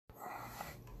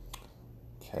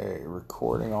Okay,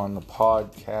 recording on the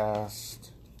podcast,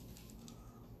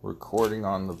 recording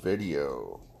on the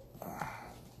video.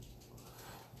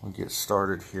 We'll get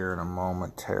started here in a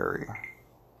momentary.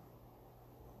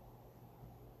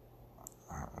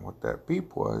 I don't know what that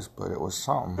beep was, but it was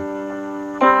something.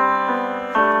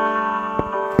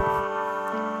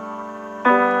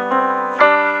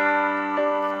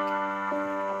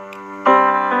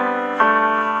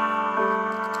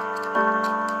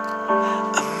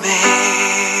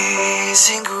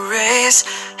 Amazing grace,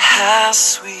 how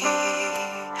sweet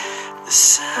the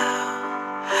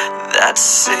sound that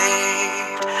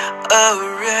saved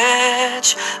a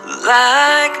wretch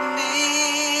like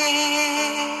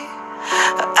me.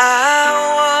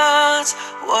 I once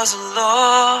was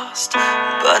lost,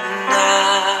 but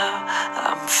now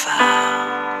I'm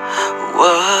found.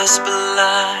 Was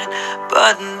blind,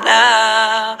 but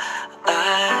now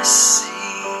I see.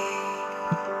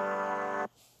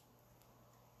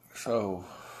 So,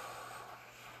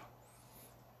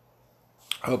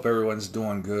 I hope everyone's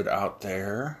doing good out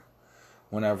there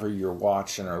whenever you're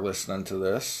watching or listening to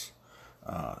this.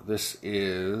 This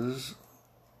is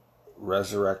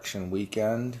Resurrection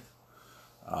Weekend,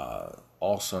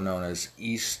 also known as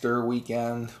Easter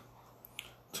Weekend.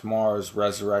 Tomorrow is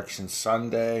Resurrection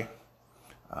Sunday,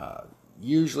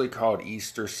 usually called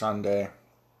Easter Sunday,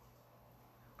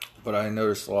 but I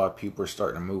noticed a lot of people are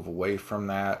starting to move away from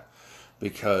that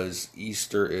because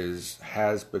Easter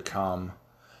has become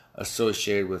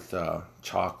associated with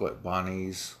chocolate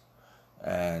bunnies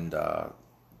and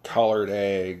colored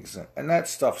eggs, and that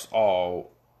stuff's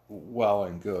all well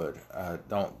and good.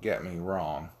 Don't get me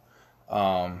wrong.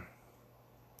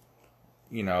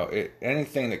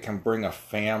 Anything that can bring a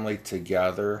family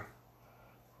together,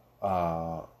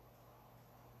 as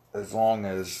long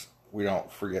as we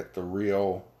don't forget the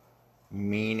real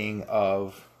meaning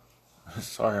of.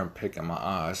 Sorry, I'm picking my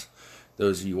eyes.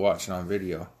 Those of you watching on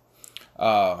video.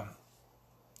 As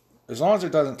long as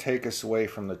it doesn't take us away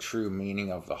from the true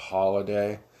meaning of the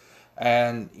holiday.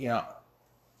 And, I'm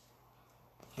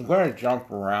going to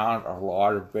jump around a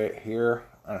lot a bit here.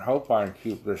 And hope I can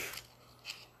keep this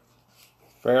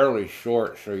fairly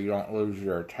short so you don't lose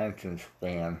your attention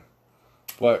span.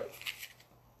 But,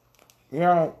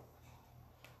 I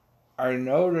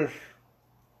noticed,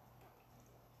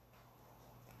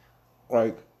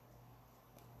 I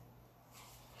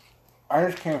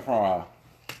just came from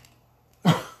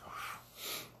a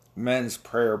men's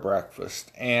prayer breakfast,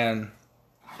 and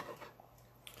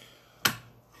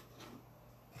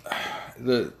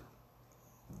the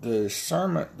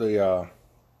sermon, the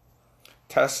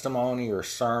testimony or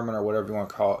sermon or whatever you want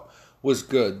to call it was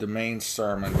good, the main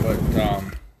sermon, but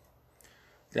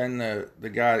then the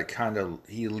guy that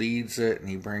he leads it, and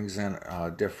he brings in a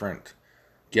different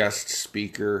guest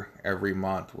speaker every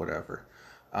month, whatever.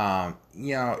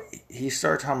 He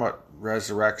started talking about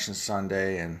Resurrection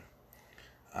Sunday, and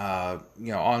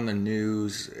on the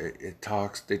news,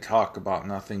 they talk about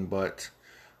nothing but,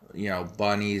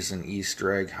 bunnies and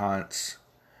Easter egg hunts.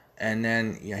 And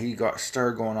then, he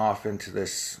started going off into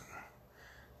this,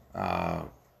 I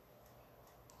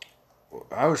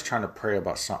was trying to pray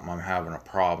about something I'm having a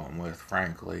problem with,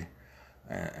 frankly.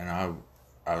 And I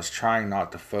was trying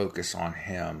not to focus on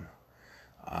him.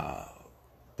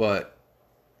 But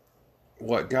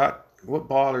what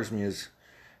bothers me is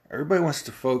everybody wants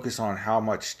to focus on how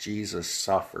much Jesus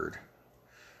suffered.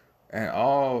 And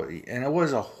it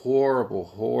was a horrible,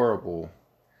 horrible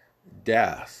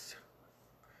death.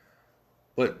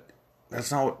 But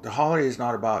the holiday is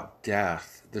not about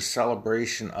death. The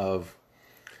celebration of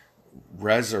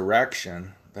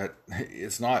resurrection, that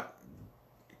it's not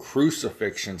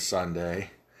Crucifixion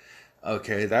Sunday.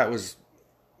 Okay, that was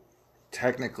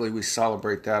technically, we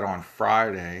celebrate that on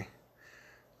Friday.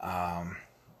 And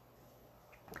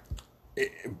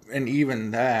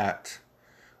even that,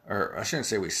 or I shouldn't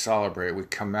say we celebrate, we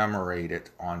commemorate it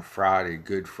on Friday,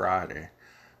 Good Friday.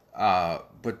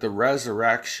 But the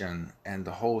resurrection and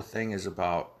the whole thing is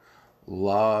about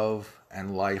love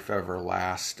and life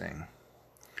everlasting.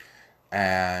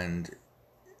 And,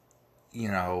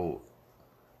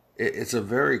 it's a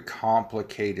very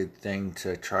complicated thing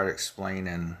to try to explain,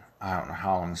 and I don't know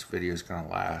how long this video is going to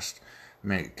last. I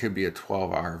mean, it could be a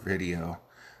 12-hour video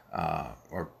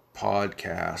or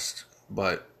podcast,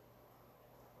 but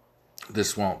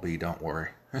this won't be, don't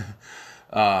worry.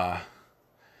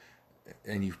 And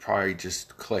you've probably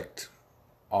just clicked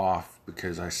off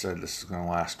because I said this is going to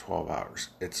last 12 hours.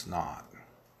 It's not.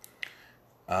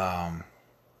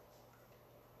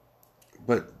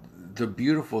 But the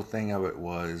beautiful thing of it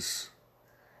was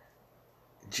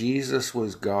Jesus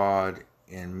was God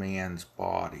in man's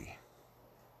body.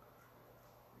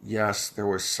 Yes, there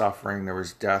was suffering, there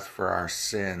was death for our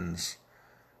sins,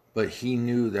 but he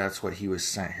knew that's what he was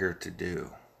sent here to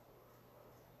do.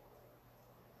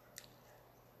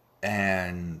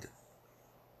 And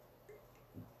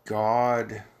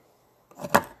God,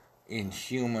 in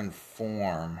human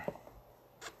form,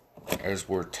 as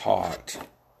we're taught,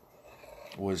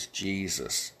 was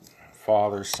Jesus.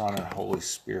 Father, Son, and Holy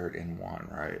Spirit in one,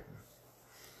 right?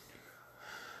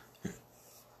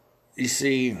 You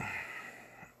see,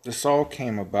 this all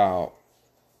came about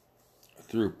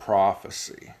through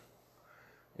prophecy.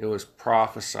 It was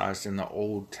prophesied in the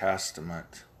Old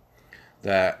Testament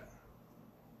that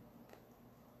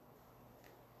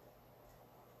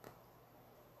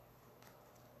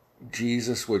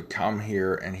Jesus would come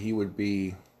here and he would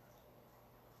be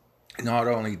not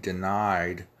only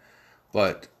denied,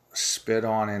 but spit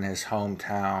on in his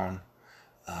hometown,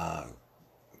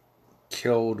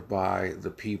 killed by the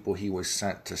people he was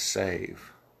sent to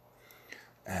save.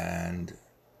 And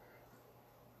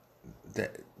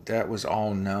that was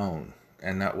all known,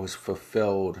 and that was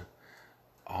fulfilled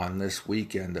on this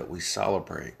weekend that we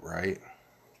celebrate, right?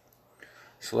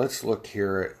 So let's look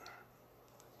here at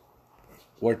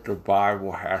what the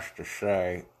Bible has to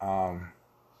say. I'm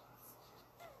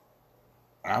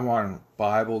on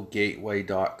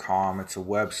BibleGateway.com. It's a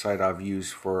website I've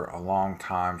used for a long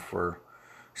time for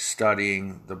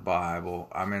studying the Bible.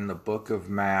 I'm in the book of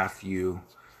Matthew,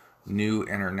 New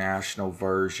International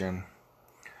Version,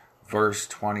 verse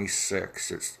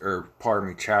 26.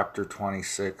 Chapter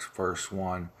 26, verse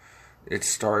 1. It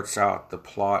starts out the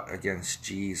plot against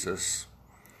Jesus.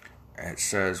 It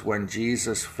says, when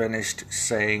Jesus finished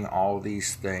saying all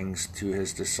these things to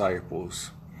his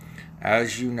disciples,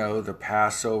 as you know, the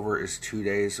Passover is 2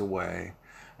 days away,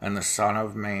 and the Son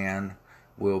of Man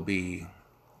will be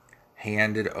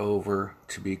handed over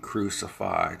to be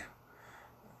crucified.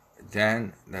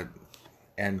 Then,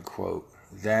 end quote.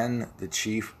 Then the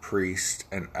chief priests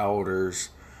and elders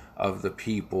of the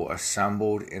people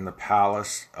assembled in the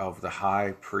palace of the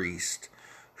high priest,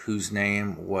 whose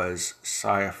name was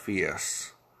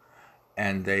Caiaphas,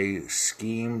 and they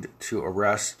schemed to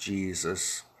arrest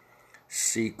Jesus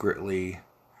secretly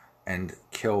and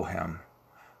kill him,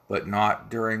 but not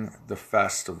during the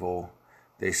festival,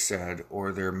 they said,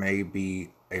 or there may be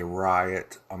a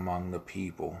riot among the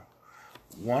people.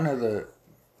 One of the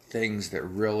things that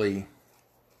really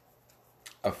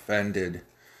offended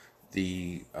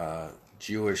the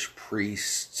Jewish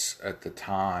priests at the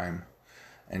time,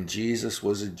 and Jesus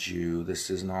was a Jew, this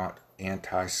is not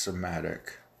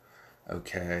anti-Semitic,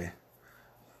 okay,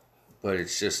 but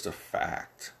it's just a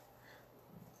fact.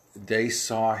 They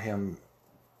saw him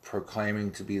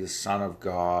proclaiming to be the Son of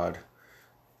God,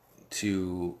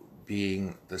 to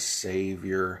being the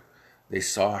Savior. They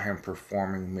saw him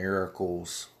performing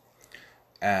miracles,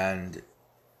 and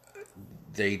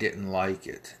they didn't like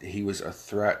it. He was a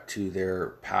threat to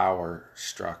their power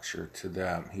structure, to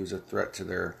them. He was a threat to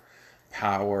their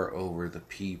power over the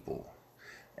people.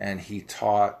 And he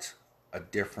taught a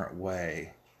different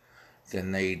way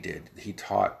than they did. He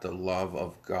taught the love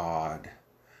of God,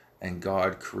 and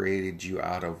God created you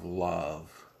out of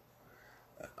love.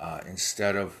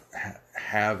 Instead of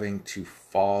having to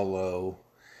follow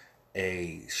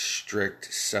a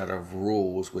strict set of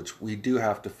rules, which we do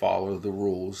have to follow the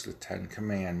rules, the 10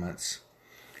 Commandments.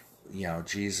 You know,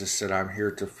 Jesus said, I'm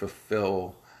here to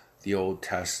fulfill the Old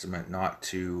Testament, not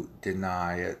to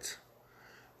deny it.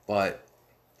 But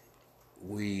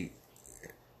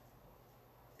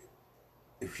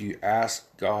if you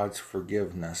ask God's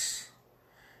forgiveness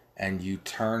and you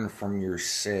turn from your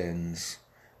sins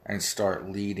and start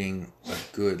leading a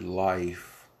good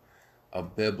life, a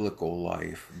biblical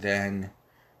life, then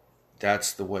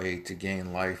that's the way to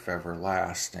gain life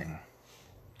everlasting.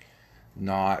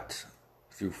 Not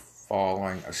through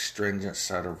following a stringent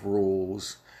set of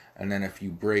rules, and then if you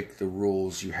break the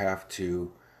rules, you have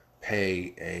to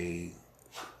pay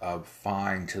a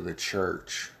fine to the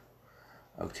church.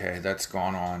 Okay, that's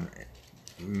gone on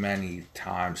many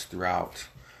times throughout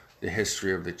the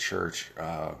history of the church.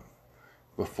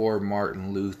 Before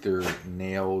Martin Luther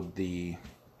nailed the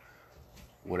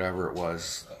whatever it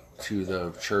was to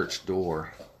the church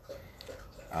door,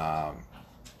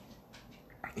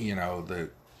 you know, the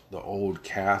old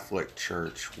Catholic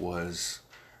Church was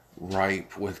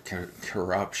ripe with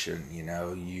corruption. You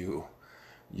know,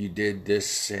 you did this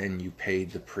sin, you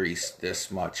paid the priest this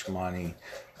much money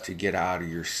to get out of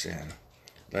your sin.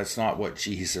 That's not what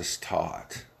Jesus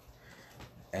taught,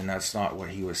 and that's not what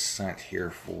he was sent here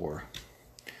for.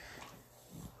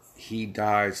 He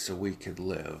died so we could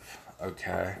live,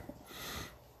 okay?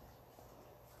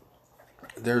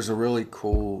 there's a really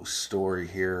cool story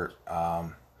here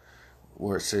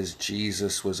where it says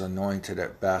Jesus was anointed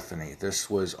at Bethany. This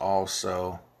was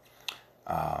also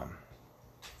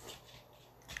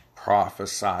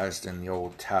prophesied in the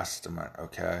Old Testament,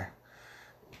 okay?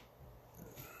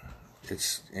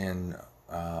 It's in,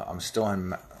 I'm still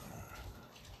in,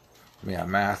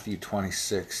 Matthew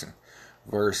 26,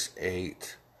 verse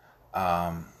 8.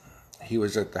 He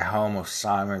was at the home of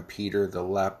Simon Peter the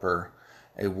leper.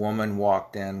 A woman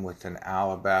walked in with an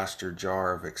alabaster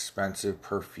jar of expensive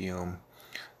perfume,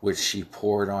 which she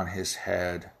poured on his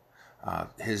head.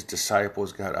 His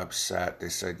disciples got upset. They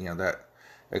said, that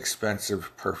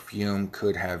expensive perfume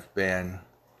could have been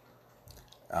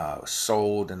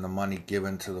sold and the money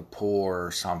given to the poor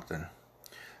or something.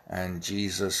 And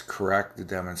Jesus corrected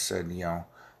them and said,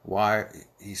 why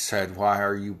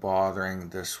are you bothering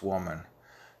this woman?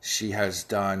 She has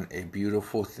done a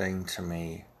beautiful thing to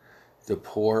me. The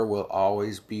poor will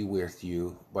always be with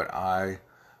you, but you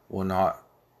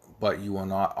will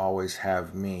not always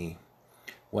have me.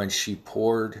 When she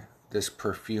poured this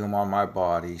perfume on my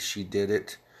body, she did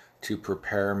it to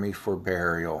prepare me for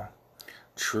burial.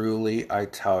 Truly, I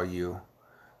tell you,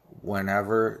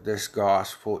 whenever this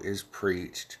gospel is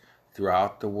preached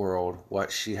throughout the world,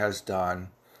 what she has done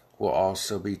will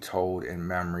also be told in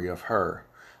memory of her.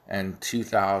 And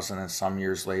 2,000 and some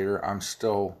years later, I'm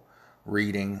still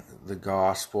reading the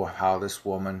gospel of how this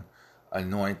woman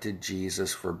anointed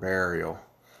Jesus for burial.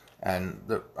 And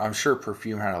I'm sure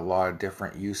perfume had a lot of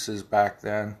different uses back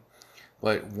then,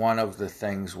 but one of the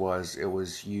things was it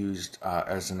was used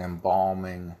as an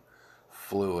embalming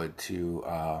fluid to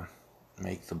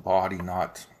make the body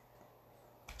not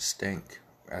stink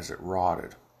as it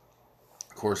rotted.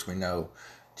 Of course, we know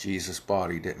Jesus'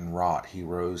 body didn't rot. He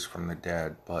rose from the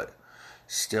dead, but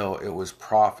still it was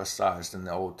prophesied in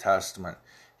the Old Testament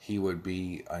he would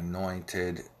be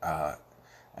anointed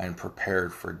and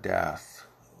prepared for death.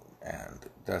 And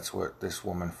that's what this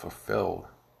woman fulfilled.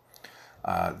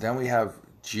 Then we have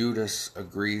Judas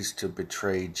agrees to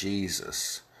betray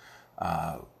Jesus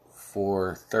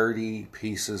for 30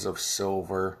 pieces of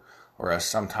silver, or as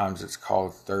sometimes it's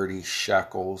called, 30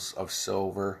 shekels of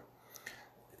silver.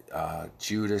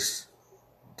 Judas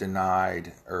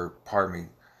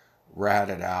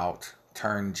ratted out,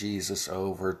 turned Jesus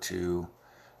over to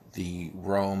the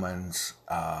Romans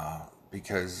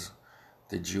because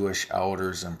the Jewish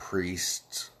elders and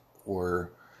priests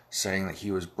were saying that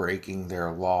he was breaking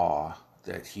their law,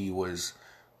 that he was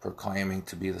proclaiming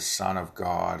to be the Son of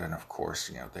God, and of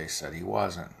course, they said he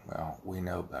wasn't. Well, we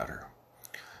know better.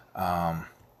 The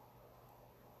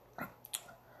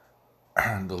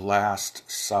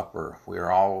Last Supper. We're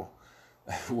all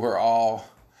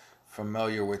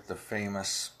familiar with the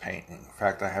famous painting. In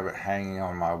fact, I have it hanging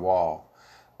on my wall.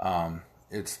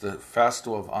 It's the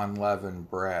Festival of Unleavened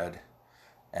Bread.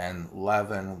 And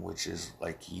leaven, which is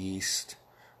like yeast,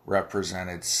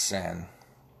 represented sin.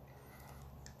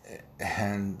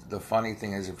 And the funny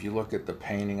thing is, if you look at the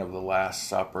painting of the Last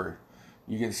Supper,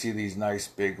 you can see these nice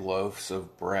big loaves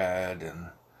of bread,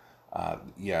 and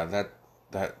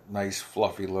that nice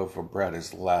fluffy loaf of bread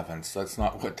is leaven. So that's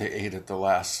not what they ate at the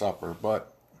Last Supper,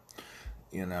 but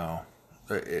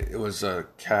it was a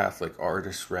Catholic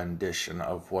artist's rendition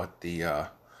of what the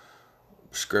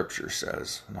Scripture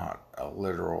says, not a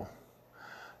literal.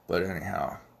 But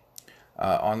anyhow,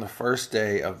 on the first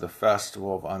day of the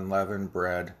Festival of Unleavened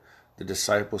Bread, the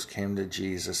disciples came to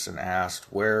Jesus and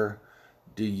asked, "Where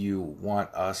do you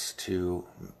want us to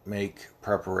make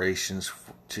preparations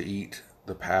to eat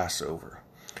the Passover?"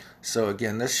 So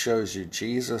again, this shows you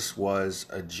Jesus was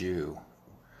a Jew.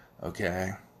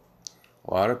 Okay?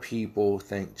 A lot of people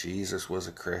think Jesus was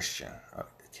a Christian.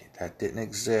 Okay, that didn't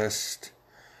exist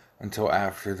until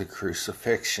after the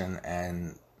crucifixion,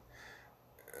 and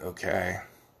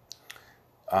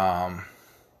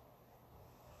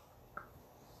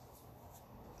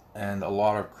and a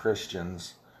lot of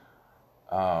Christians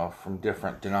from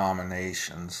different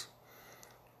denominations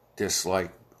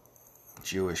dislike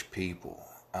Jewish people.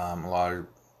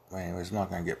 Anyways, I'm not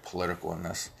going to get political in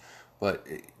this, but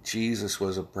Jesus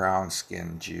was a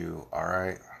brown-skinned Jew,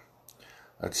 alright?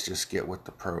 Let's just get with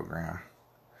the program.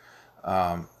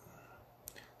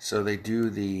 So they do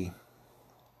the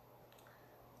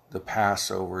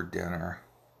Passover dinner,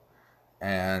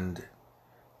 and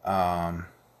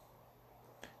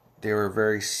they were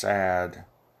very sad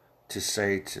to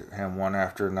say to him one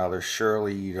after another,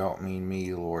 "Surely you don't mean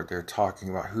me, Lord." They're talking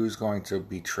about who's going to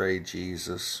betray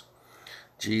Jesus.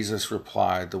 Jesus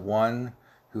replied, "The one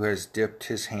who has dipped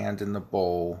his hand in the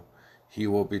bowl, he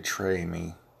will betray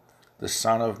me. The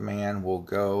Son of Man will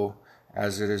go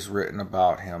as it is written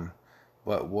about him,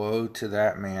 But woe to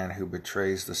that man who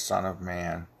betrays the Son of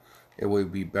Man. It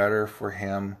would be better for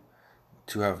him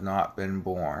to have not been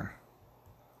born."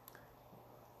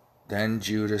 Then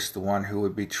Judas, the one who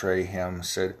would betray him,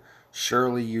 said,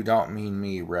 "Surely you don't mean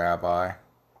me, Rabbi."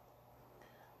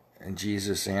 And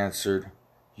Jesus answered,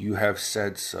 "You have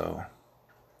said so."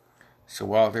 So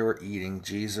while they were eating,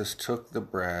 Jesus took the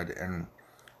bread, and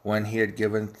when he had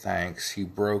given thanks, he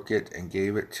broke it and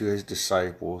gave it to his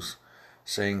disciples,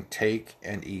 saying, "Take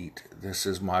and eat. This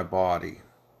is my body."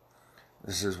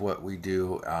 This is what we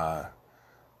do.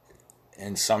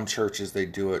 In some churches, they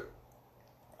do it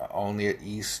only at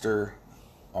Easter.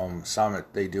 Some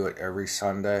they do it every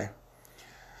Sunday.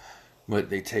 But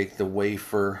they take the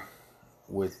wafer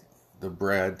with the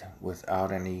bread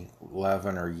without any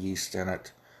leaven or yeast in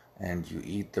it, and you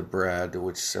eat the bread,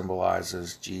 which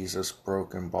symbolizes Jesus'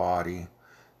 broken body,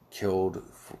 killed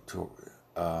to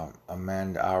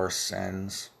amend our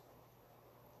sins.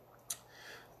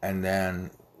 And then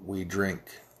we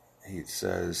drink. It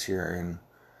says here in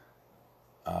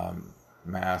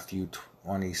Matthew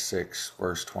 26,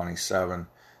 verse 27,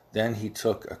 "Then he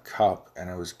took a cup, and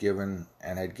it was given,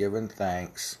 and had given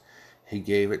thanks. He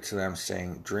gave it to them,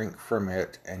 saying, 'Drink from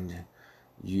it, and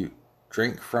you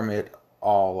drink from it,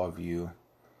 all of you.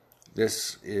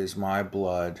 This is my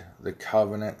blood, the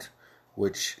covenant,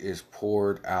 which is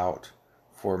poured out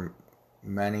for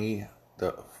many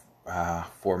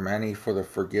for the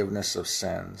forgiveness of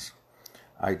sins.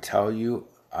 I tell you,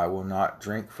 I will not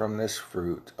drink from this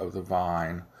fruit of the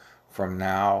vine from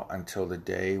now until the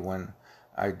day when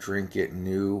I drink it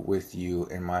new with you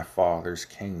in my Father's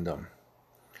kingdom.'"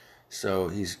 So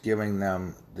he's giving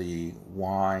them the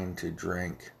wine to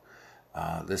drink.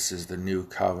 This is the new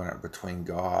covenant between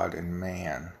God and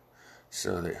man,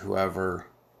 so that whoever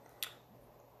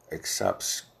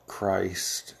accepts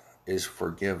Christ is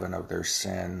forgiven of their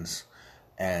sins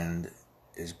and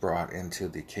is brought into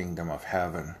the kingdom of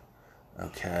heaven.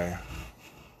 Okay?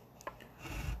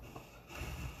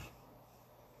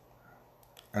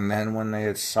 And then when they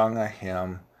had sung a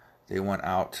hymn, they went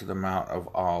out to the Mount of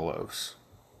Olives.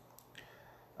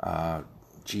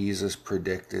 Jesus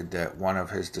predicted that one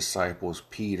of his disciples,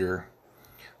 Peter,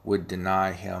 would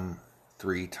deny him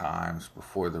 3 times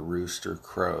before the rooster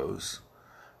crows.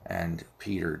 And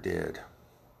Peter did.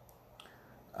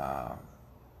 At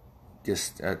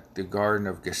the Garden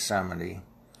of Gethsemane,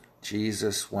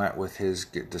 Jesus went with his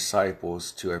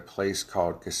disciples to a place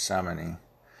called Gethsemane.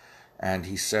 And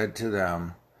he said to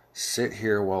them, "Sit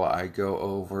here while I go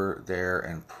over there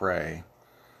and pray."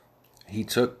 He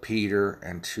took Peter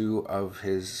and took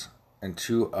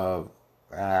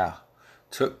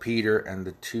Peter and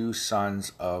the 2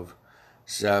 sons of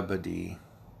Zebedee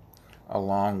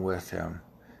along with him,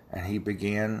 and he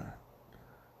began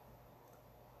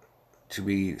to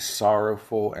be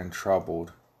sorrowful and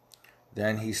troubled.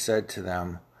 Then he said to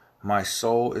them, "My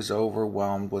soul is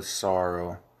overwhelmed with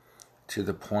sorrow to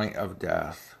the point of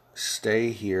death.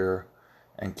 Stay here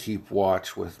and keep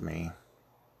watch with me."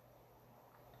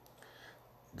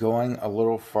 Going a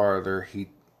little farther,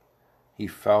 he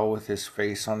fell with his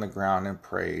face on the ground and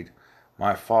prayed,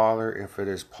 "My Father, if it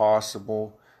is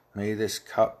possible, may this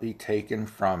cup be taken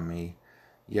from me,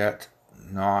 yet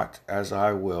not as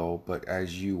I will, but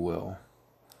as you will."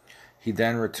 He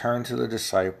then returned to the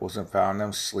disciples and found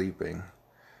them sleeping.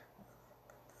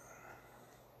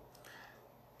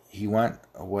 He went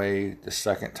away the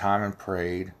second time and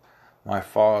prayed, "My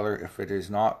Father, if it is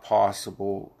not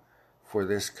possible for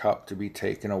this cup to be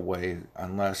taken away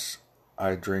unless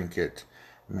I drink it,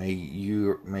 may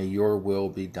your will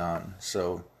be done."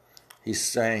 So he's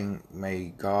saying, may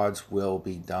God's will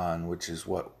be done, which is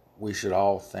what we should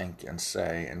all think and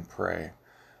say and pray.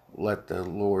 Let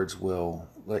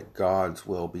God's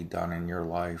will be done in your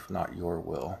life, not your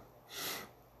will.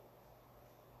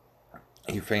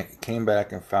 He came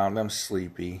back and found them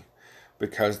sleepy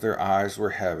because their eyes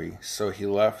were heavy. So he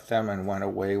left them and went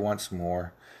away once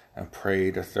more and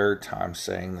prayed a 3rd time,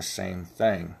 saying the same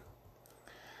thing.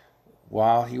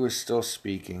 While he was still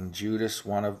speaking, Judas,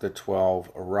 one of the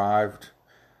 12, arrived.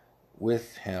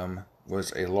 With him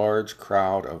was a large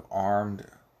crowd of armed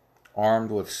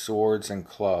with swords and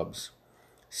clubs,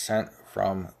 sent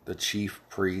from the chief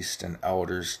priests and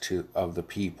elders of the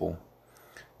people.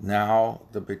 Now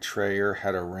the betrayer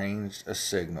had arranged a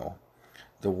signal.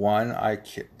 The one I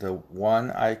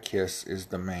kiss is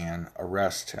the man.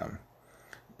 Arrest him."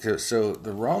 So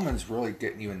the Romans really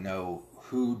didn't even know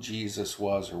who Jesus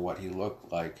was or what he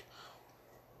looked like.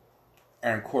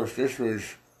 And of course, this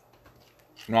was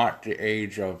not the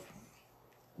age of,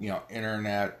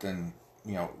 internet, and,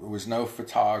 there was no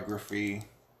photography.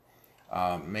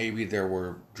 Maybe there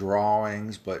were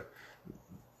drawings, but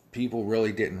people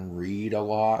really didn't read a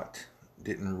lot,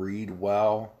 didn't read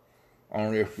well.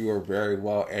 Only if you were very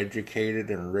well educated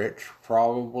and rich,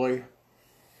 probably.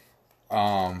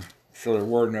 So there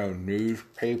were no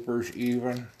newspapers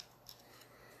even.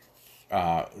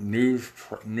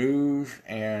 News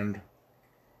and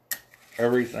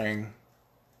everything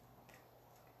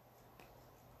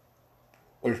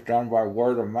was done by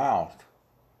word of mouth.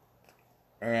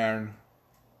 And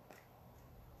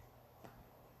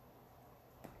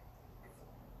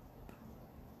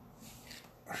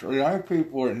so the only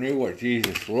people that knew what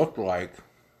Jesus looked like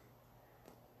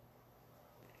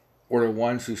were the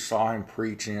ones who saw him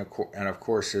preaching, and of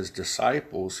course his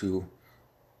disciples who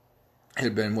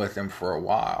had been with him for a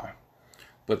while.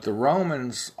 But the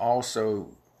Romans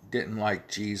also didn't like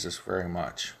Jesus very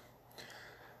much.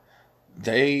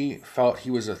 They felt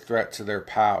he was a threat to their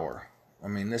power. I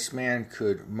mean, this man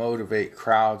could motivate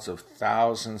crowds of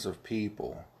thousands of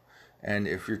people. And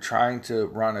if you're trying to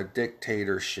run a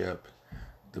dictatorship,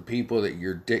 the people that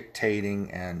you're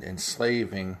dictating and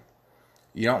enslaving,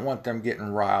 you don't want them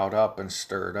getting riled up and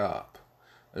stirred up.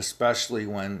 Especially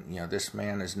when, this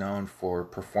man is known for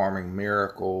performing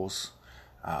miracles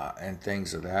and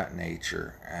things of that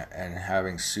nature, and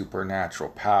having supernatural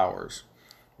powers,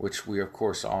 which we of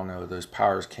course all know those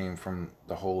powers came from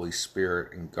the Holy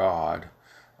Spirit and God.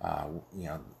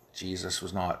 Jesus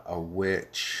was not a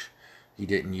witch. He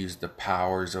didn't use the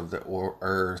powers of the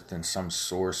earth and some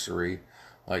sorcery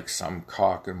like some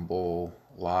cock and bull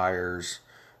liars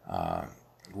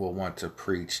will want to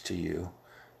preach to you.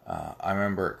 I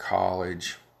remember at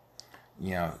college,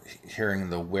 hearing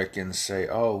the Wiccans say,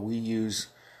 "Oh, we use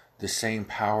the same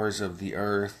powers of the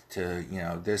earth to,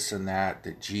 this and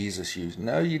that Jesus used."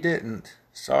 No, you didn't.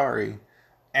 Sorry.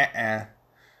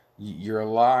 You're a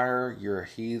liar, you're a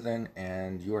heathen,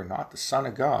 and you are not the Son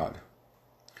of God.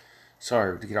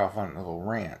 Sorry to get off on a little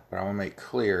rant, but I want to make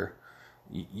clear,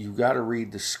 you got to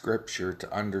read the scripture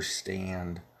to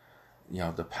understand,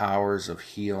 the powers of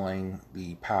healing,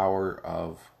 the power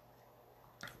of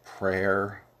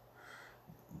prayer.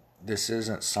 This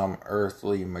isn't some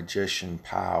earthly magician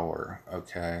power,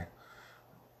 okay,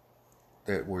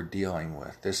 that we're dealing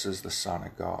with. This is the Son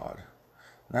of God.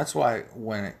 And that's why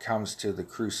when it comes to the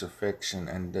crucifixion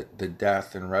and the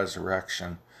death and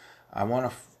resurrection, I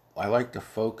like to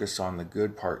focus on the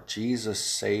good part. Jesus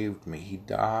saved me. He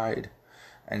died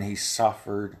and he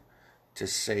suffered to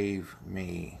save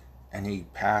me. And he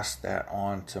passed that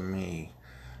on to me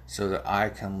so that I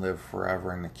can live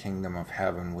forever in the kingdom of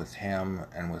heaven with him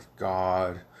and with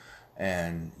God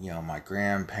and, my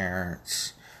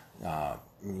grandparents,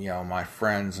 my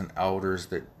friends and elders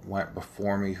that went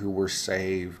before me who were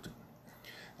saved.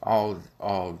 All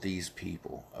of these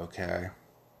people, okay?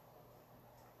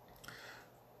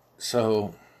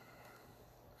 So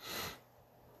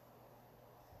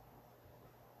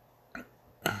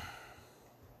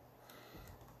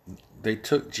they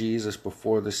took Jesus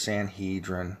before the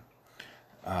Sanhedrin.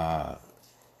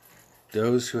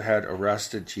 Those who had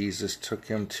arrested Jesus took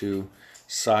him to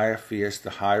Caiaphas, the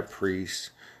high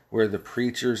priest, where the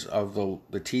teachers of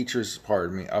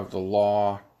the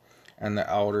law and the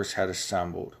elders had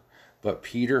assembled. But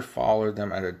Peter followed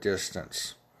them at a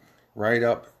distance. Right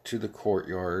up to the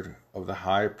courtyard of the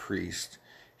high priest,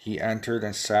 he entered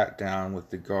and sat down with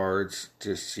the guards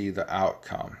to see the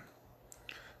outcome.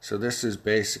 So this is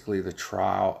basically the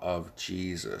trial of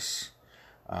Jesus.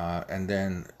 And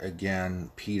then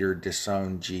again, Peter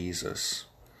disowned Jesus.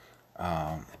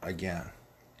 Again.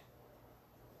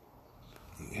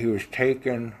 He was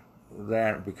taken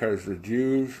then because the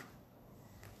Jews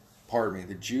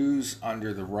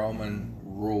under the Roman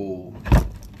rule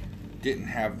didn't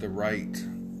have the right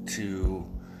to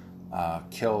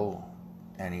kill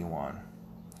anyone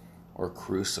or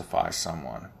crucify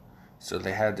someone. So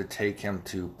they had to take him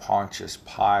to Pontius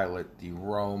Pilate, the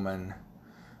Roman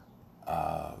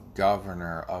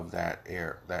governor of that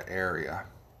area.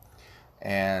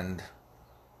 And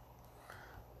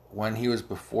when he was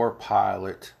before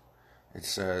Pilate, it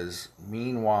says,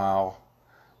 meanwhile,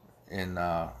 in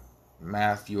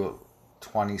Matthew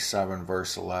 27,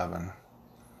 verse 11,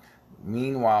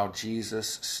 meanwhile,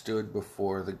 Jesus stood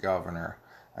before the governor,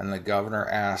 and the governor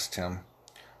asked him,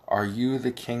 "Are you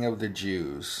the king of the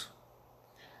Jews?"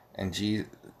 And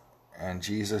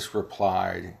Jesus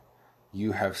replied,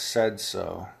 "You have said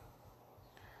so."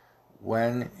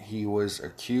 When he was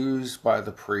accused by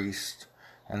the priests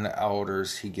and the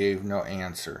elders, he gave no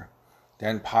answer.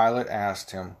 Then Pilate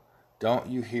asked him, "Don't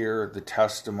you hear the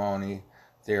testimony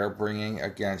they are bringing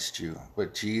against you?"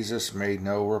 But Jesus made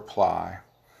no reply,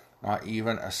 not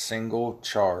even a single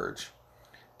charge.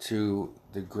 to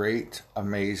the great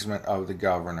amazement of the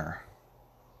governor.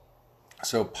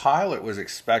 So Pilate was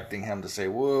expecting him to say,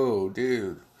 "Whoa,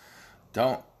 dude,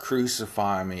 don't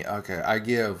crucify me. Okay, I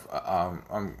give up.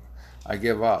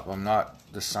 I'm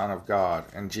not the Son of God."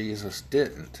 And Jesus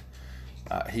didn't.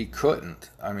 He couldn't.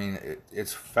 I mean,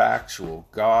 it's factual.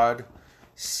 God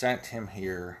sent him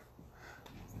here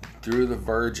through the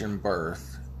virgin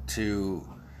birth to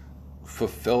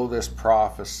fulfill this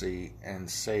prophecy and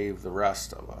save the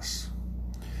rest of us.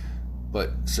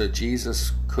 But so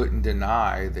Jesus couldn't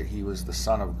deny that he was the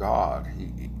Son of God.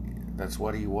 That's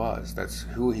what he was. That's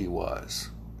who he was.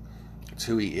 It's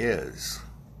who he is.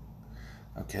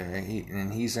 Okay,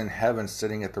 and he's in heaven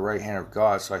sitting at the right hand of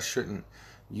God, so I shouldn't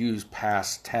use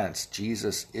past tense.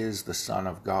 Jesus is the Son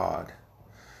of God.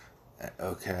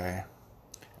 Okay,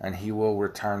 and he will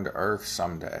return to earth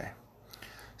someday.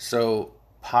 So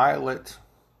Pilate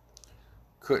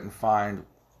couldn't find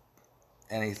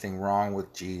anything wrong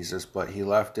with Jesus, but he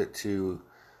left it to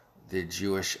the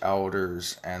Jewish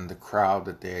elders and the crowd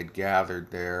that they had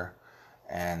gathered there.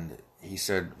 And he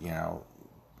said,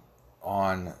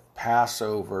 on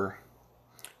Passover,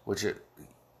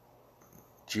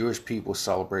 Jewish people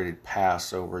celebrated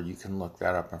Passover. You can look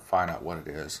that up and find out what it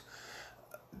is.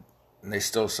 And they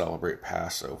still celebrate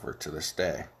Passover to this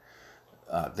day.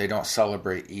 They don't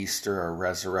celebrate Easter or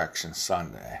Resurrection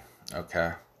Sunday,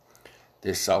 okay?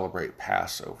 They celebrate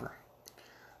Passover.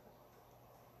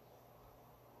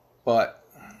 But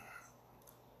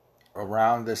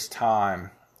around this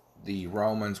time, the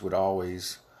Romans would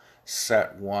always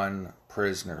set one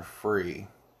prisoner free.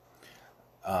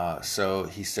 So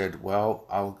he said, well,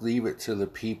 I'll leave it to the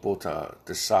people to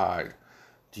decide.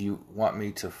 Do you want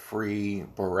me to free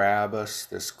Barabbas,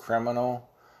 this criminal?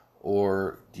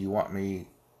 Or what do you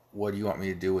want me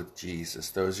to do with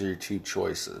Jesus? Those are your two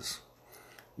choices.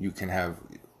 You can have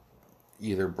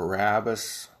either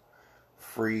Barabbas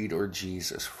freed or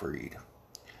Jesus freed.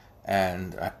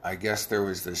 And I guess there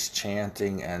was this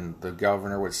chanting, and the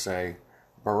governor would say,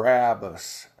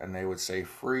 Barabbas, and they would say,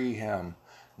 free him.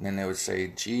 And then they would say,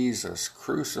 Jesus,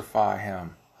 crucify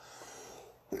him.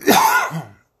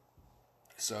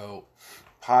 So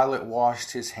Pilate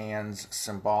washed his hands,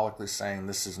 symbolically saying,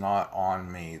 this is not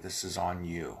on me, this is on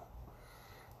you.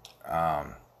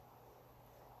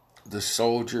 The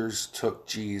soldiers took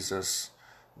Jesus,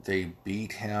 they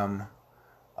beat him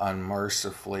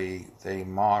unmercifully, they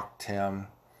mocked him.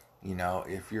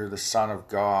 If you're the Son of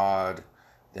God,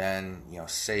 then,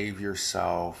 save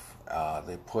yourself.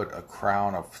 They put a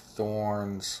crown of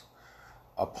thorns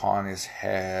upon his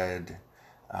head,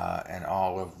 and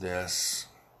all of this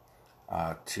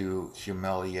to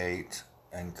humiliate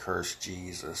and curse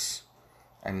Jesus.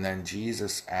 And then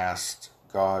Jesus asked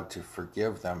God to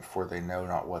forgive them, for they know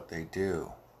not what they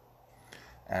do.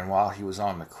 And while he was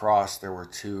on the cross, there were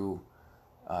two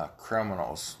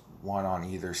criminals, one on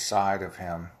either side of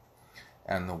him,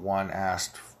 and the one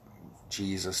asked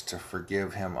Jesus to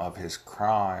forgive him of his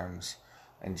crimes,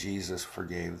 and Jesus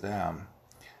forgave them.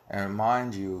 And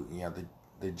mind you,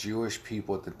 the Jewish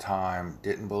people at the time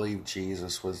didn't believe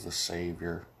Jesus was the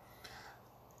Savior.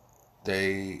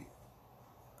 They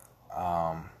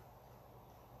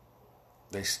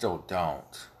still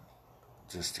don't,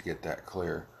 just to get that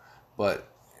clear. But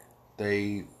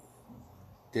they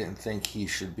didn't think he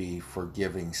should be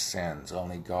forgiving sins.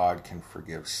 Only God can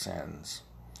forgive sins.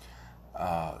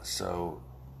 So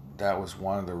that was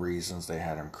one of the reasons they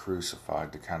had him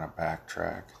crucified, to kind of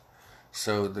backtrack.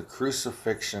 So the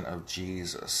crucifixion of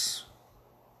Jesus,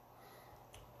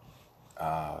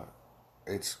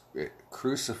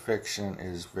 crucifixion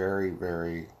is very,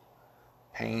 very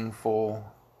painful,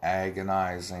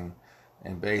 agonizing,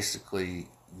 and basically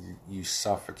you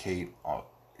suffocate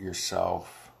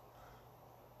yourself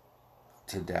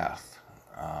to death.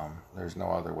 There's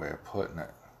no other way of putting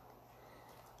it.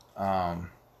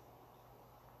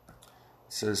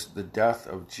 It says the death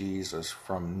of Jesus,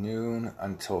 from noon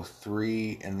until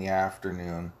 3 in the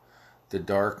afternoon, the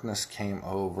darkness came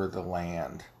over the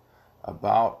land.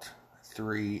 About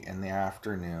 3 in the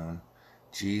afternoon,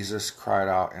 Jesus cried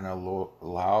out in a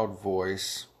loud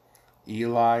voice,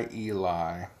 Eli,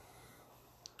 Eli,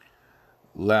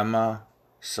 lema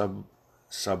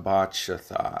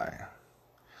sabachthani,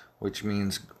 which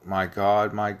means, my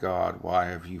God, why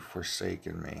have you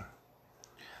forsaken me?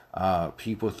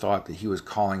 People thought that he was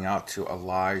calling out to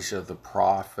Elijah the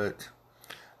prophet,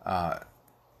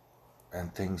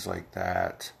 and things like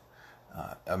that.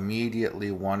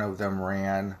 Immediately one of them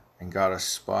ran and got a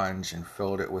sponge and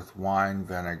filled it with wine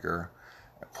vinegar,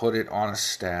 put it on a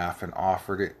staff, and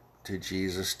offered it to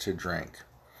Jesus to drink.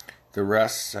 The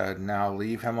rest said, now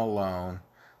leave him alone.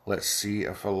 Let's see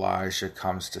if Elijah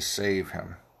comes to save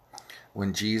him.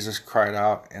 When Jesus cried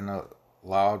out in a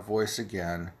loud voice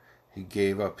again, he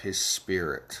gave up his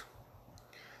spirit.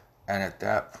 And at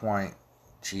that point,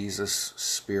 Jesus'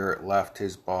 spirit left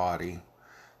his body.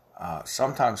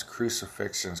 Sometimes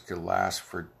crucifixions could last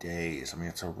for days. I mean,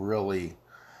 it's a really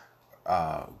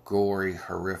gory,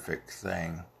 horrific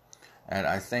thing. And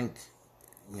I think,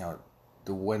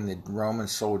 when the Roman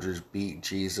soldiers beat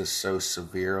Jesus so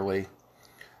severely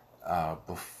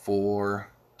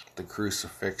before the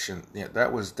crucifixion,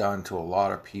 that was done to a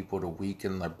lot of people to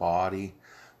weaken their body,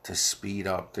 to speed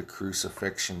up the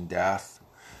crucifixion death.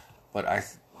 But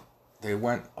they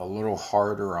went a little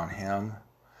harder on him,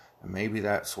 and maybe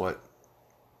that's what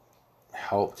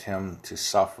helped him to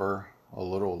suffer a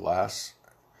little less.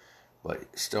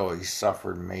 But still, he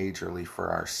suffered majorly for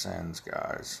our sins,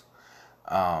 guys.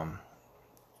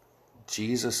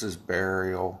 Jesus'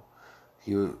 burial,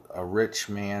 he was a rich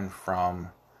man from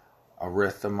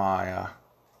Arimathea,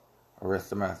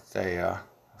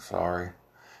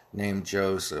 named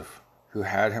Joseph, who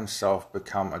had himself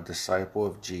become a disciple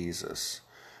of Jesus,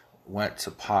 went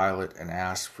to Pilate and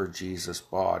asked for Jesus'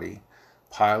 body.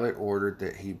 Pilate ordered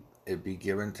that it be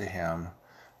given to him.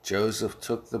 Joseph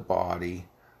took the body,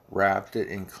 wrapped it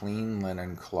in clean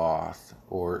linen cloth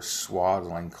or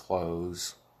swaddling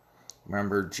clothes.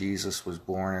 Remember, Jesus was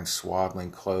born in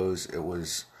swaddling clothes. It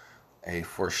was a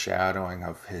foreshadowing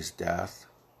of his death.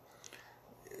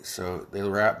 So they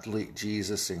wrapped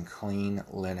Jesus in clean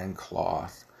linen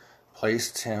cloth,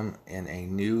 placed him in a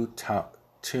new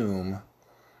tomb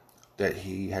that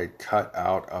he had cut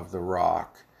out of the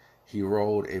rock. He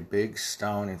rolled a big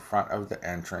stone in front of the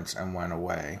entrance and went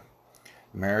away.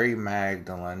 Mary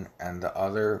Magdalene and the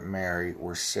other Mary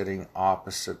were sitting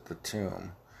opposite the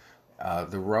tomb.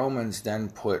 The Romans then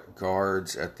put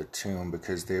guards at the tomb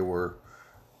because there were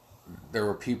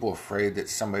people afraid that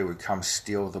somebody would come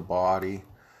steal the body,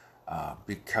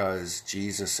 because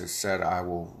Jesus had said, "I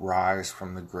will rise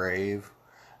from the grave,"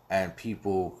 and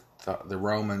the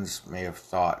Romans may have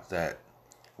thought that,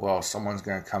 well, someone's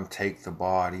going to come take the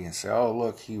body and say, "Oh,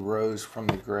 look, he rose from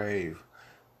the grave."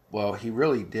 Well, he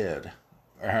really did.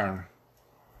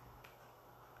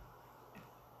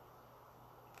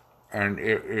 And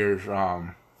it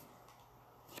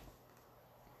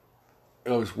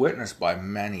was witnessed by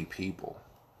many people.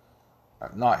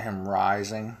 Not him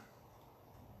rising,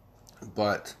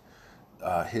 but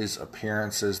his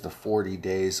appearances the 40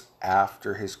 days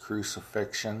after his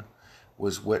crucifixion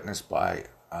was witnessed by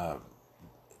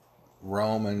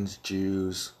Romans,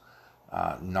 Jews,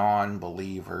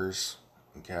 non-believers.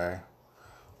 Okay,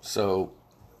 so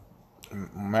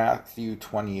Matthew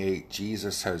 28,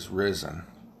 Jesus has risen.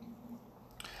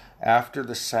 After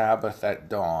the Sabbath at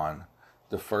dawn,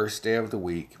 the first day of the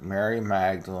week, Mary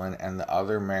Magdalene and the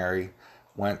other Mary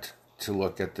went to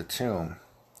look at the tomb.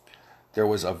 There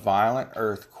was a violent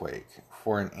earthquake,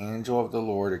 for an angel of the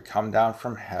Lord had come down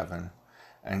from heaven,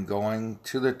 and going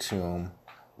to the tomb,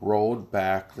 rolled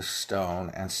back the stone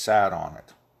and sat on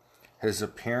it. His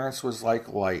appearance was like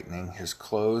lightning, his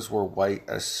clothes were white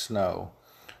as snow.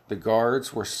 The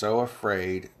guards were so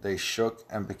afraid they shook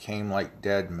and became like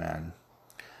dead men.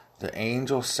 The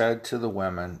angel said to the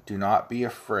women, "Do not be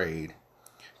afraid,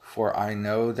 for I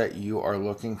know that you are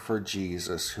looking for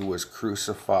Jesus who was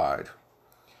crucified.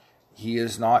 He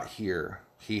is not here.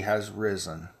 He has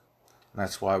risen." And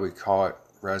that's why we call it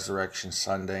Resurrection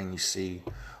Sunday. And you see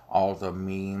all the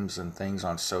memes and things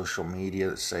on social media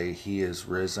that say he is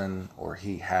risen or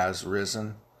he has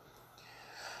risen.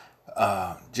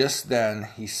 Just then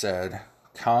he said,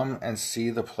 "Come and see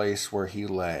the place where he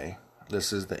lay."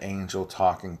 This is the angel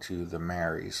talking to the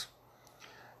Marys.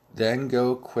 "Then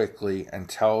go quickly and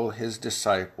tell his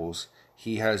disciples,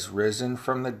 he has risen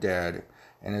from the dead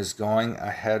and is going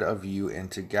ahead of you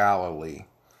into Galilee,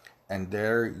 and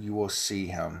there you will see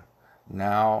him.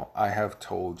 Now I have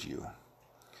told you."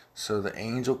 So the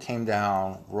angel came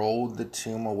down, rolled the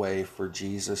tomb away for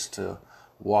Jesus to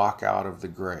walk out of the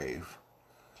grave.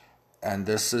 And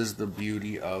this is the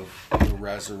beauty of the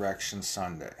Resurrection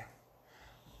Sunday.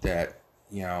 That,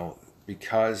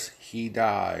 because he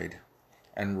died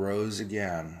and rose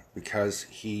again, because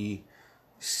he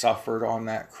suffered on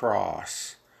that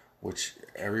cross, which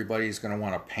everybody's going to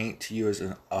want to paint to you as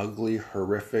an ugly,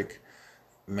 horrific,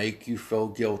 make you feel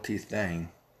guilty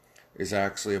thing, is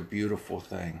actually a beautiful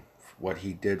thing. What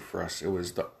he did for us. It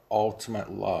was the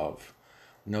ultimate love.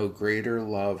 No greater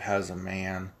love has a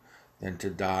man than to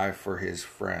die for his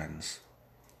friends.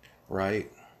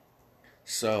 Right?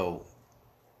 So,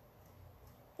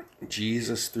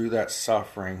 Jesus, through that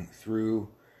suffering, through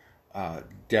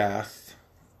death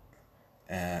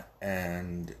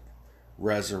and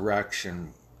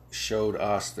resurrection showed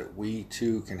us that we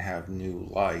too can have new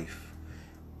life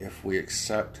if we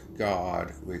accept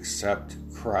God, we accept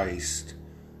Christ,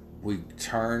 we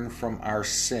turn from our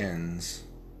sins.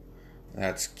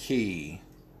 That's key.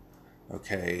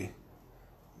 Okay,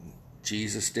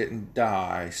 Jesus didn't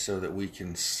die so that we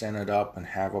can sin it up and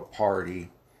have a party,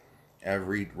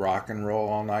 rock and roll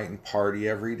all night and party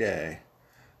every day.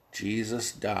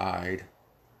 Jesus died,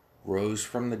 rose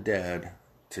from the dead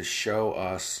to show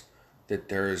us that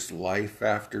there is life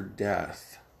after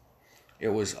death. It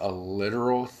was a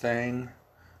literal thing,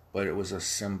 but it was a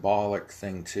symbolic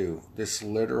thing too. This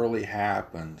literally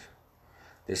happened.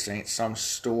 This ain't some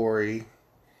story.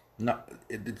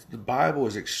 The Bible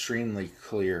is extremely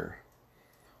clear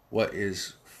what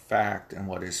is fact and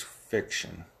what is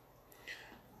fiction.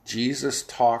 Jesus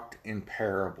talked in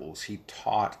parables. He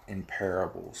taught in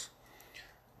parables.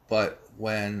 But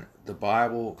when the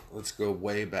Bible, let's go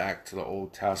way back to the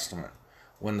Old Testament,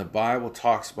 when the Bible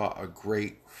talks about a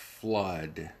great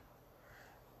flood,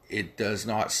 it does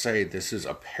not say this is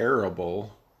a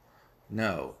parable.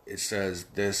 No, it says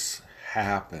this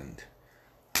happened.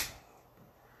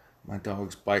 My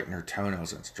dog's biting her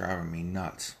toenails and it's driving me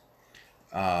nuts.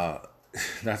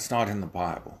 That's not in the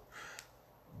Bible.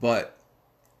 But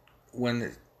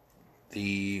when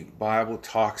the Bible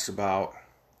talks about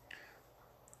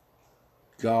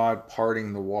God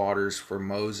parting the waters for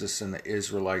Moses and the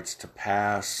Israelites to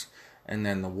pass, and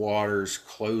then the waters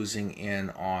closing in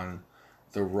on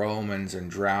the Romans and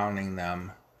drowning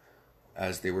them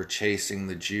as they were chasing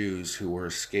the Jews who were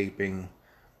escaping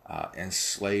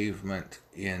enslavement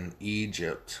in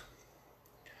Egypt.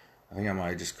 I think I might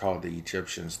have just called the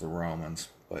Egyptians the Romans,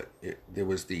 but it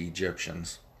was the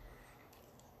Egyptians.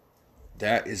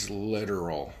 That is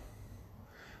literal.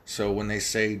 So when they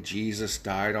say Jesus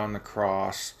died on the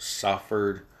cross,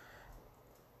 suffered,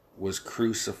 was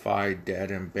crucified,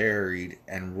 dead and buried,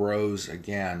 and rose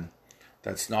again,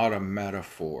 that's not a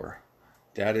metaphor.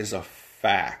 That is a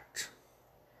fact.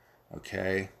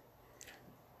 Okay?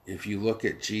 If you look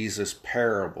at Jesus'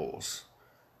 parables,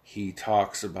 he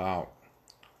talks about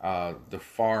the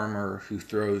farmer who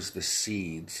throws the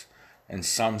seeds, and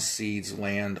some seeds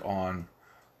land on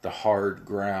the hard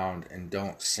ground and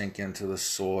don't sink into the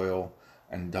soil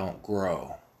and don't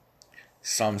grow.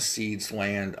 Some seeds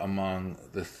land among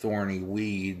the thorny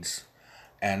weeds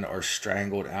and are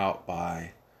strangled out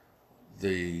by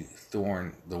the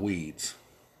weeds.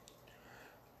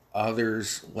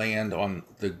 Others land on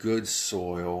the good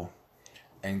soil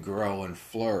and grow and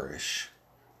flourish.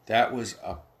 That was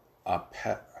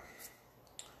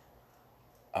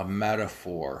a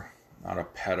metaphor, not a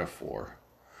petaphor.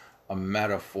 A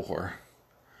metaphor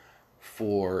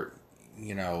for,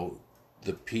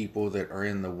 the people that are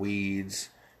in the weeds.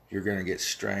 You're going to get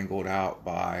strangled out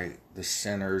by the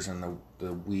sinners and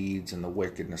the weeds and the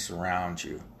wickedness around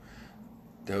you.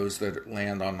 Those that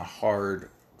land on the hard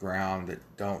ground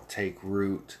that don't take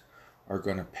root are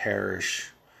going to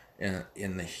perish in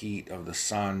the heat of the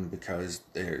sun because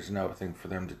there's nothing for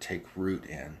them to take root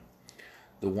in.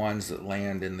 The ones that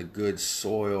land in the good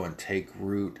soil and take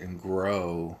root and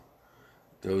grow,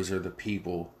 those are the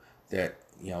people that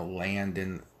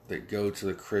that go to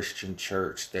the Christian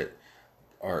church, that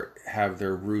have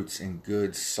their roots in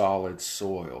good solid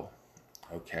soil.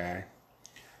 Okay?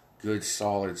 Good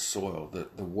solid soil.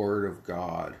 The Word of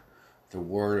God, the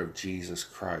Word of Jesus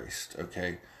Christ.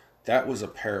 Okay? That was a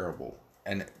parable.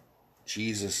 And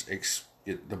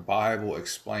the Bible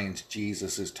explains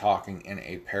Jesus is talking in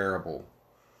a parable.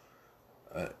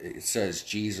 It says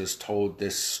Jesus told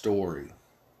this story.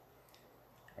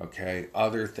 Okay,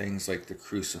 other things like the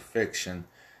crucifixion,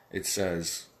 it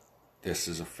says this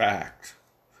is a fact.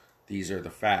 These are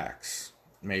the facts.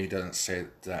 Maybe it doesn't say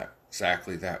that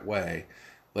exactly that way,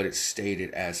 but it's stated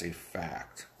as a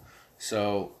fact.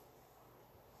 So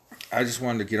I just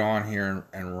wanted to get on here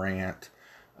and rant.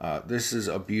 This is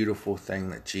a beautiful thing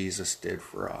that Jesus did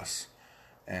for us.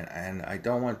 And I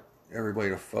don't want everybody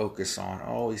to focus on,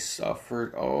 oh, he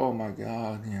suffered. Oh my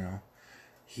God,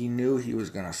 He knew he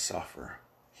was going to suffer.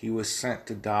 He was sent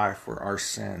to die for our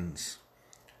sins.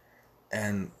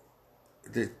 And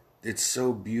it's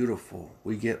so beautiful.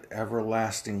 We get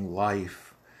everlasting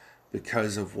life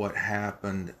because of what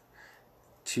happened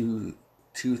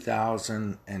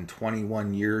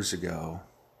 2021 years ago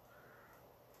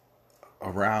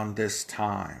around this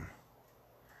time.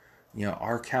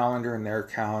 Our calendar and their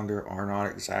calendar are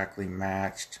not exactly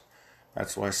matched.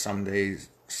 That's why some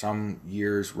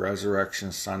years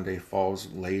Resurrection Sunday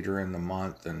falls later in the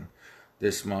month, and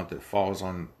this month it falls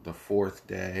on the 4th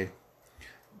day.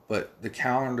 But the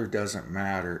calendar doesn't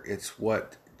matter. It's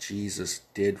what Jesus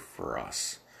did for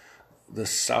us. The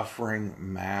suffering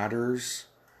matters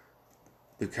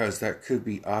because that could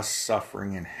be us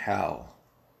suffering in hell.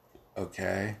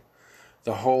 Okay?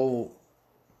 The whole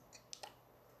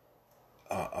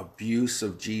abuse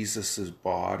of Jesus's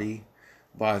body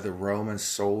by the Roman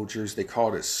soldiers, they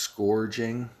called it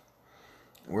scourging,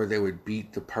 where they would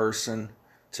beat the person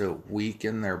to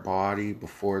weaken their body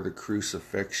before the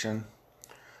crucifixion.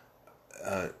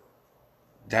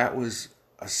 That was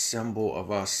a symbol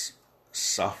of us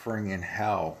suffering in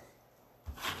hell.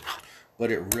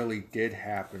 But it really did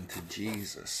happen to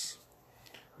Jesus.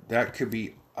 That could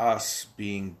be us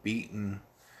being beaten.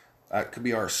 That could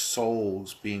be our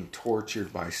souls being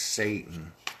tortured by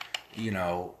Satan. You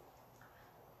know,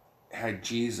 had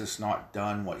Jesus not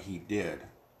done what he did.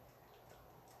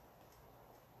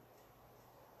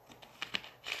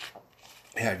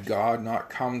 Had God not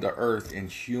come to earth in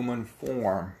human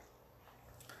form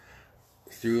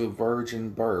through a virgin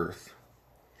birth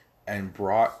and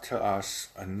brought to us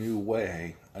a new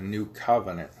way, a new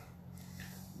covenant,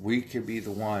 we could be the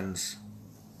ones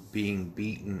being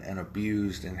beaten and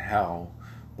abused in hell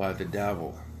by the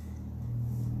devil.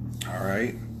 All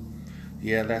right?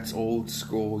 Yeah, that's old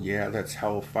school. Yeah, that's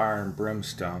hellfire and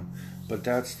brimstone. But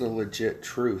that's the legit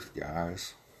truth,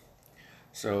 guys.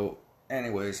 So,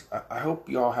 anyways, I hope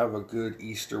y'all have a good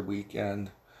Easter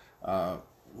weekend.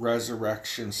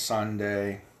 Resurrection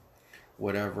Sunday,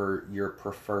 whatever your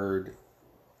preferred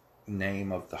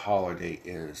name of the holiday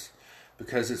is.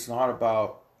 Because it's not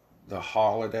about the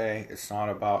holiday. It's not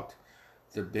about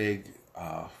the big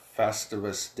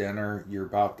Festivus dinner you're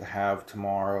about to have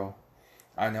tomorrow.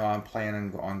 I know I'm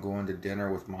planning on going to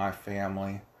dinner with my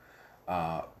family.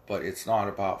 But it's not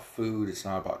about food. It's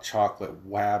not about chocolate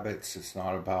wabbits. It's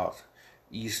not about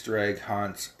Easter egg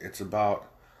hunts. It's about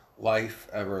life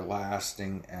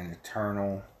everlasting and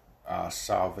eternal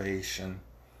salvation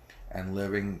and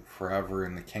living forever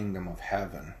in the kingdom of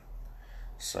heaven.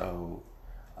 So,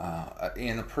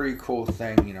 and a pretty cool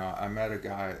thing, you know, I met a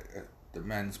guy at the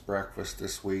men's breakfast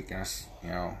this week, and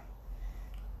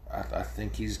I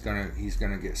think he's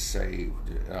gonna get saved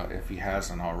if he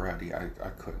hasn't already. I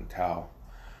couldn't tell,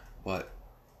 but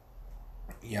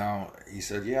you know, he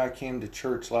said, "Yeah, I came to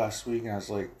church last week," and I was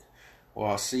like,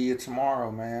 "Well, I'll see you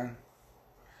tomorrow, man."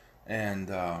 And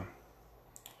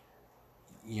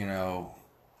you know,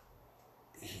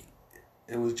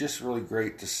 it was just really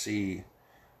great to see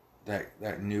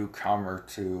that newcomer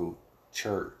to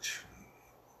church,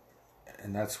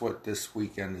 and that's what this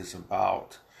weekend is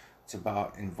about. It's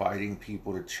about inviting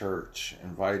people to church,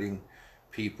 inviting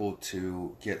people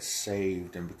to get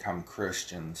saved and become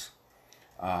Christians,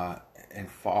 and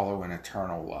follow an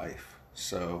eternal life.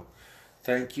 So,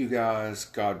 thank you guys.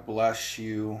 God bless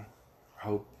you.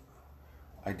 Hope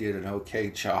I did an okay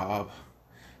job,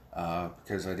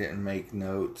 because I didn't make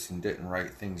notes and didn't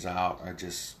write things out. I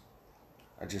just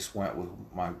went with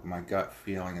my gut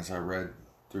feeling as I read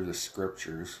through the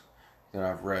scriptures that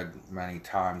I've read many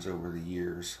times over the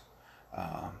years.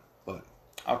 But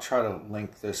I'll try to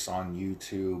link this on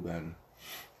YouTube and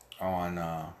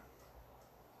on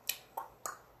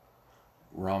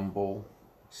Rumble.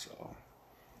 So,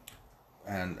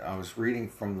 and I was reading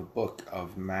from the book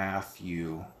of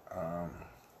Matthew.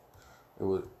 It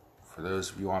was, for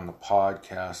those of you on the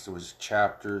podcast, it was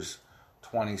chapters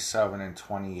 27 and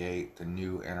 28, the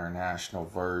New International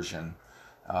Version.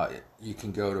 You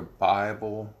can go to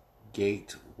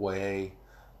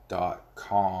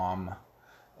BibleGateway.com,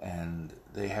 and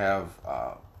they have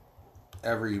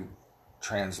every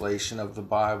translation of the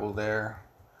Bible there.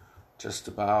 Just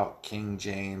about King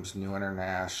James, New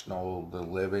International, the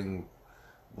Living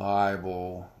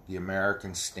Bible, the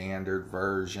American Standard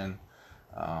Version,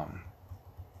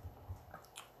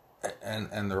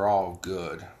 and they're all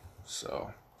good.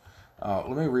 So,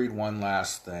 let me read one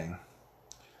last thing.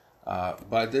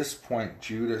 By this point,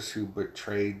 Judas, who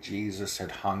betrayed Jesus,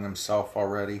 had hung himself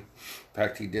already. In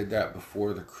fact, he did that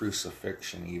before the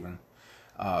crucifixion even.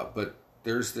 But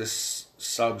there's this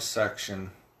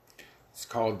subsection. It's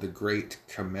called the Great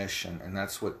Commission, and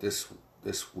that's what this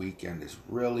weekend is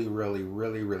really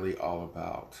all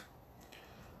about.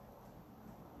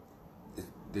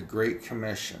 The Great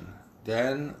Commission.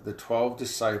 Then the 12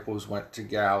 disciples went to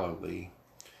Galilee,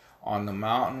 on the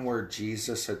mountain where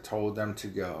Jesus had told them to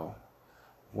go.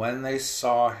 When they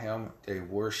saw him, they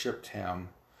worshipped him,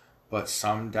 but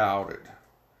some doubted.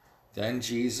 Then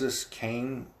Jesus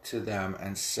came to them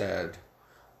and said,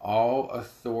 "All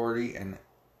authority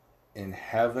in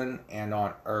heaven and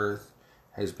on earth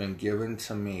has been given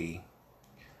to me.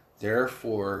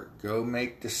 Therefore, go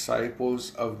make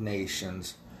disciples of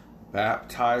nations,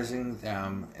 baptizing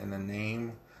them in the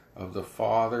name of the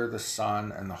Father, the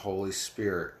Son, and the Holy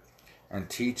Spirit, and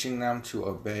teaching them to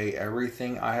obey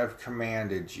everything I have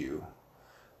commanded you.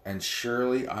 And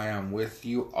surely I am with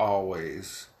you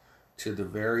always, to the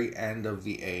very end of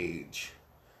the age.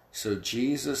 So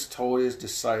Jesus told his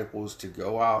disciples to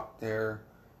go out there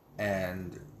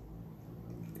and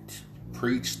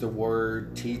preach the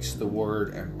word, teach the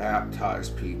word, and baptize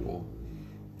people.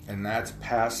 And that's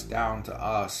passed down to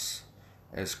us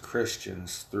as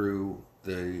Christians through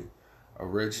the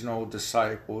original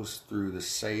disciples, through the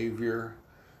Savior.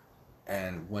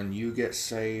 And when you get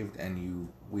saved and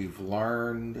we've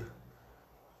learned,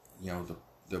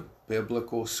 the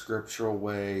biblical scriptural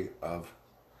way of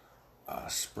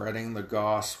spreading the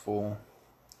gospel,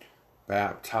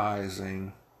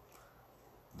 baptizing.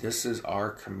 This is our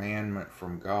commandment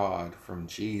from God, from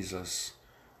Jesus,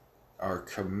 our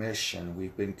commission.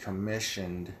 We've been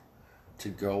commissioned to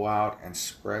go out and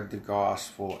spread the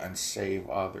gospel and save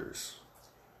others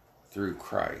through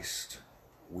Christ.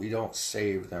 We don't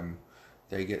save them.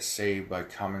 They get saved by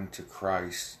coming to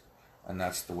Christ, and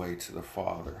that's the way to the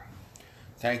Father.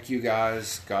 Thank you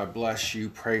guys. God bless you.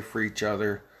 Pray for each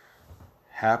other.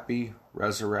 Happy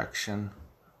Resurrection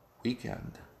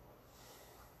Weekend.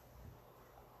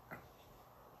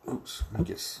 Oops, let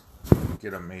me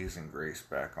get Amazing Grace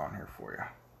back on here for you.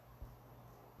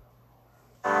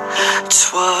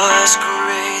 'Twas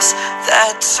grace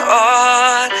that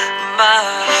taught my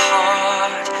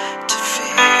heart to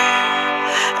fear,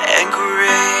 and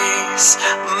grace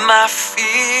my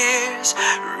fears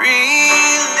relieved.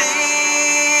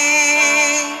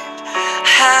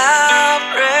 How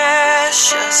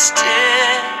precious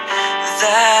did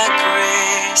that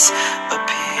grace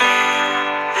appear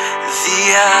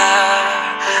the hour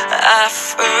I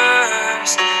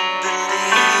first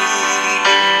believed.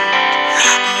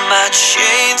 My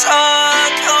chains are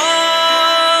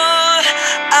gone,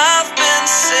 I've been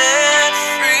set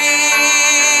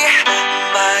free.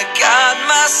 My God,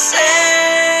 my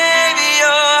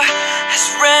Savior has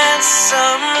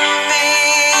ransomed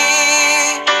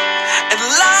me. And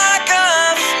like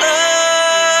a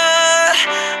flood,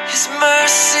 His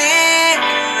mercy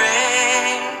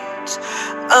reigns.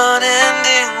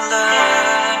 Unending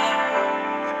love,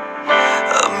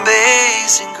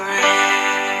 amazing grace.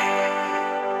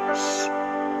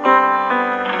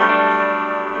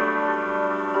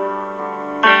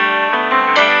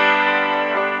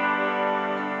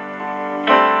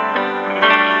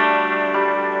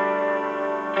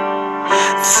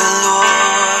 The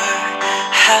Lord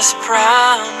has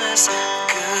promised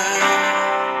good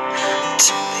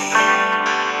to me.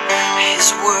 His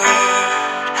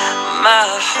word, my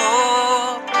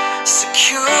hope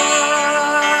secure.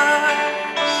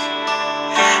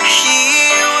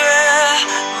 He will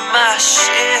my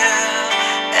shield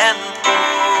and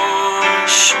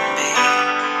portion be,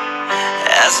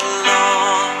 as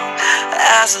long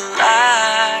as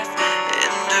life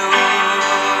endures.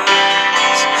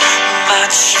 My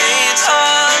chains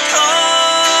are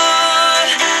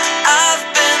gone, I've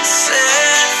been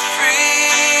set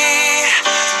free.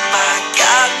 My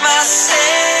God, my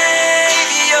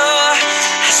Savior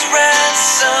has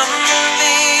ransomed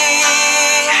me.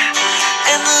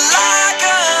 And like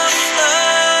a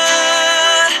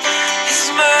flood, His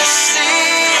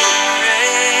mercy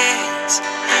reigns.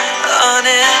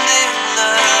 Unending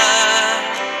love,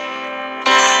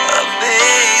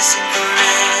 amazing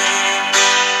grace.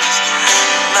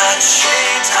 My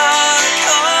chains are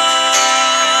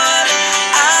gone,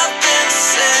 I've been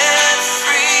set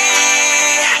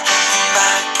free.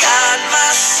 My God,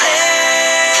 my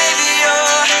Savior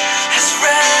has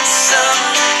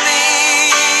ransomed me.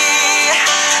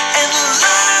 And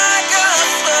like a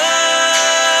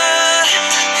flood,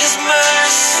 His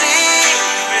mercy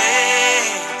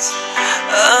reigns.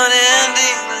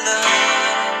 Unending love,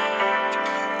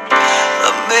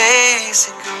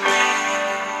 amazing grace.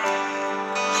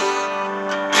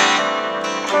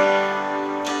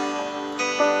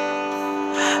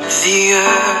 The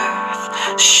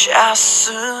earth shall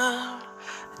soon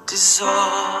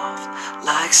dissolve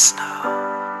like snow.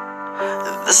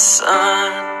 The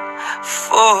sun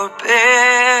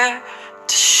forbear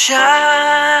to shine.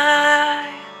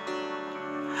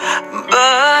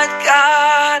 But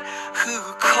God, who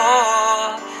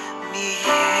called me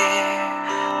here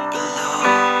below,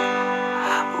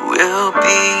 will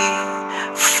be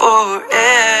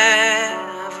forever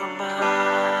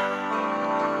mine.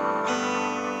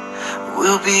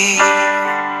 Will be